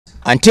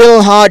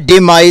Until her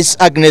demise,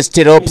 Agnes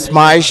Tirop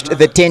smashed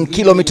the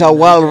 10-kilometer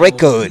world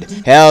record,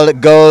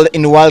 held gold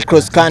in world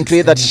cross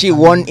country that she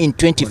won in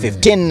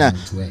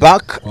 2015,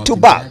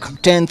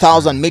 back-to-back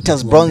 10,000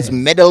 meters bronze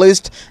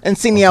medalist and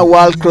senior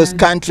world cross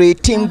country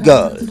team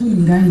gold.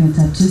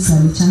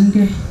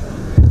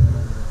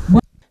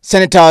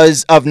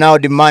 Senators have now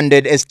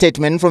demanded a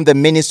statement from the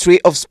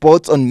Ministry of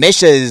Sports on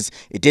measures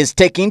it is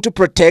taking to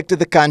protect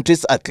the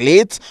country's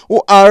athletes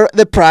who are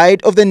the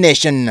pride of the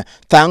nation,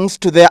 thanks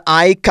to their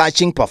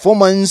eye-catching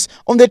performance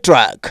on the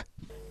track.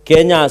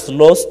 Kenya has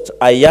lost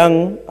a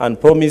young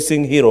and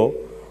promising hero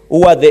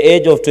who at the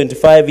age of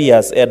 25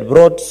 years had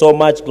brought so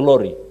much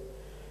glory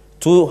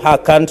to her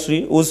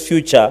country, whose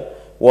future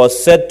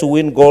was set to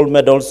win gold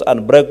medals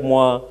and break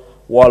more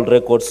world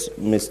records,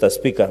 Mr.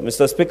 Speaker.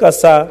 Mr. Speaker,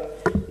 sir,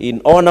 in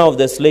honor of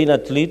the slain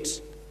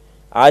athlete,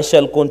 I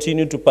shall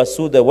continue to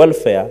pursue the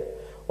welfare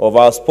of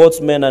our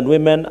sportsmen and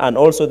women and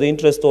also the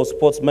interest of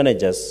sports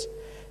managers,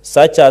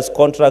 such as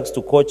contracts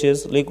to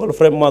coaches, legal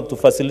framework to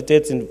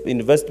facilitate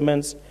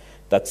investments,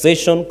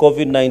 taxation,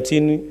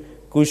 COVID-19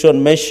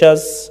 cushion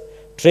measures,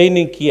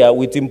 training care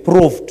with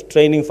improved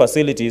training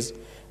facilities,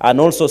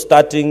 and also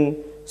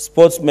starting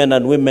sportsmen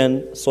and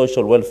women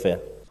social welfare.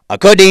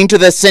 According to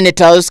the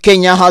senators,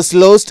 Kenya has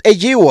lost a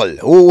jewel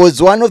who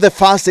was one of the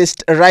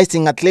fastest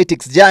rising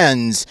athletics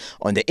giants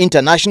on the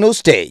international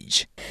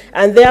stage.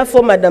 And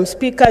therefore, Madam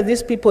Speaker,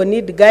 these people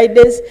need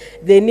guidance,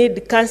 they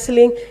need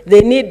counseling,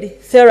 they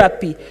need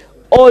therapy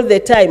all the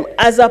time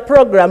as a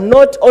program,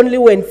 not only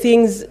when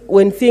things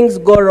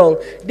go wrong.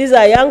 These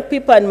are young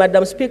people, and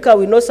Madam Speaker,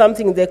 we know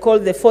something they call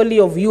the folly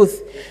of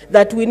youth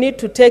that we need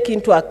to take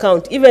into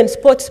account. Even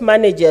sports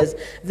managers,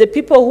 the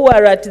people who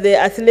are at the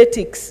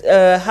athletics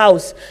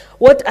house,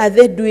 what are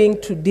they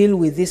doing to deal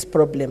with this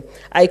problem?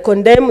 I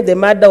condemn the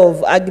murder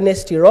of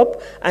Agnes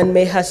Tirop, and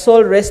may her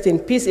soul rest in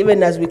peace,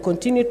 even as we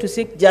continue to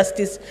seek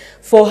justice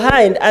for her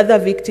and other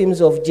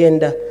victims of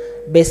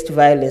gender-based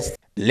violence.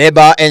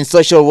 Labour and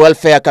Social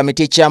Welfare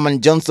Committee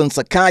Chairman Johnson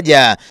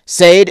Sakaja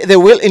said they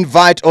will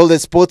invite all the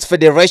sports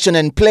federation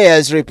and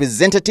players'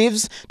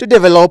 representatives to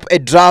develop a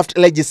draft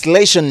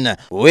legislation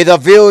with a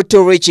view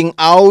to reaching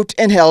out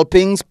and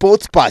helping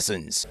sports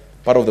persons.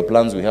 Part of the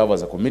plans we have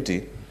as a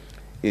committee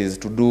is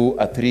to do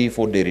a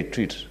 3-4-day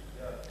retreat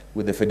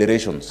with the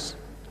federations,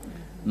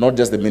 not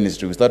just the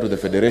ministry. We start with the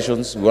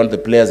federations. We want the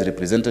players'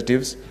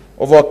 representatives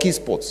of our key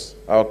sports,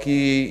 our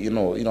key,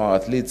 our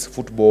athletes,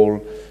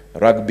 football,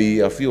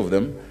 rugby, a few of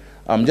them,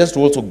 just to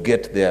also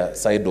get their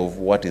side of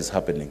what is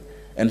happening.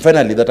 And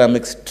finally, that I'm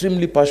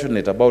extremely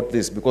passionate about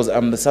this because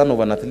I'm the son of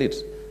an athlete,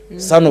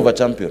 son of a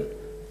champion.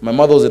 My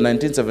mother was in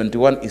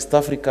 1971 East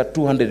Africa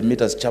 200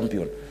 meters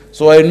champion.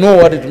 So I know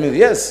what it means.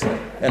 Yes,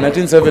 in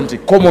 1970,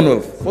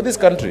 Commonwealth for this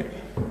country.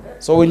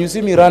 So when you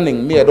see me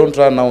running, I don't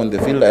run now in the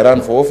field, I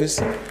run for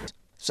office.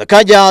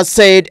 Sakaja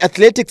said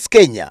Athletics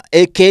Kenya,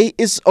 AK,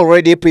 is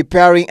already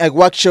preparing a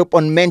workshop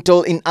on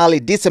mental in early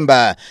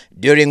December,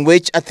 during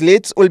which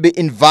athletes will be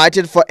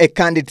invited for a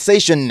candid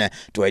session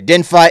to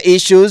identify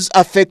issues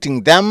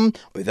affecting them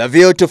with a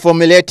view to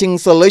formulating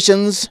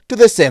solutions to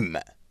the same.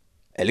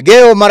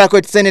 Elgeyo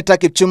Marakwet Senator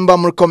Kipchumba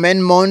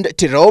Murkomen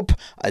Tirop,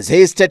 as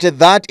he stated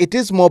that it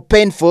is more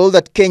painful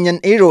that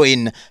Kenyan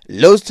heroine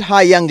lost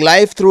her young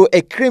life through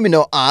a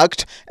criminal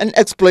act and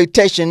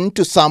exploitation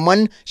to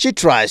someone she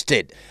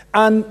trusted.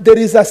 And there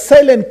is a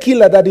silent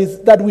killer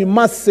that we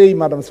must say,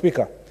 Madam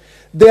Speaker.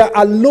 There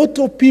are a lot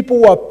of people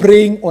who are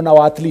preying on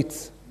our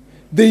athletes.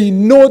 They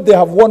know they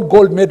have won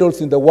gold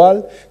medals in the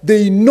world.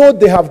 They know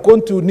they have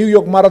gone to New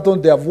York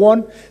Marathon, they have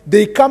won.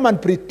 They come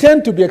and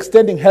pretend to be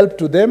extending help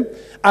to them.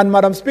 And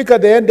Madam Speaker,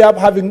 they end up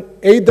having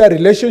either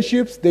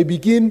relationships, they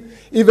begin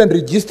even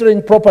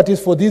registering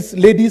properties for these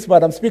ladies,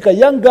 Madam Speaker,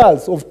 young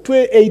girls of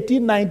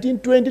 18, 19,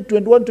 20,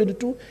 21,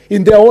 22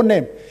 in their own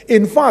name.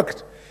 In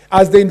fact,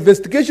 as the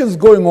investigation is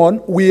going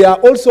on, we are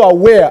also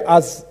aware,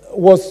 as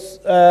was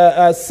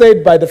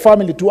said by the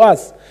family to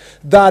us,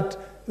 that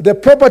the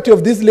property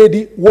of this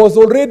lady was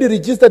already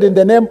registered in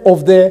the name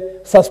of the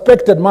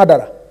suspected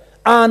murderer,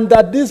 and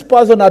that this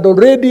person had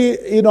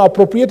already,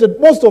 appropriated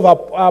most of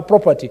her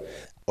property.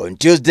 On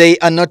Tuesday,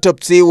 an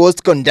autopsy was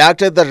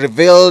conducted that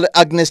revealed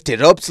Agnes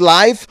Tirop's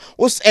life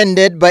was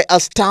ended by a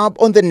stab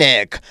on the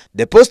neck.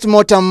 The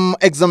post-mortem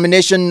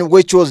examination,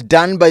 which was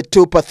done by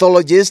two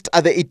pathologists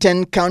at the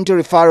Iten County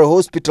Referral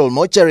Hospital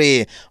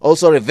mortuary,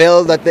 also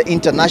revealed that the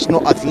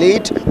international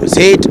athlete was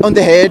hit on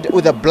the head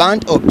with a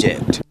blunt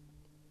object.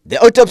 The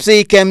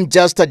autopsy came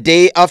just a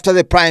day after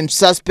the prime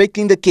suspect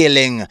in the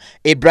killing,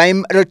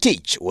 Ibrahim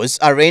Rotich, was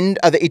arraigned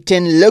at the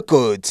Iten Law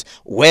Courts,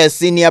 where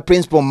Senior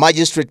Principal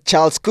Magistrate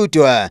Charles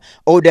Kutua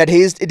ordered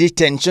his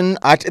detention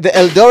at the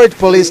Eldoret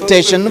Police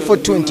Station for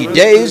 20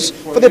 days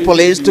for the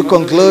police to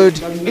conclude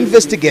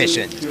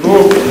investigation.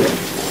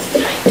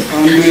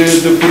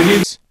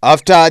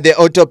 After the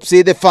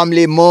autopsy, the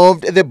family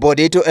moved the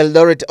body to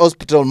Eldoret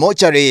Hospital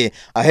mortuary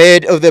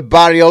ahead of the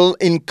burial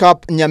in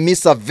Kap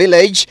Nyamisa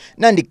village,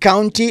 Nandi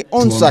County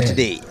on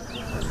Saturday.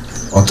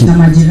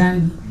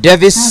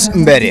 Davis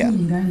Mberia,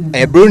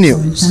 Ebru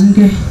News.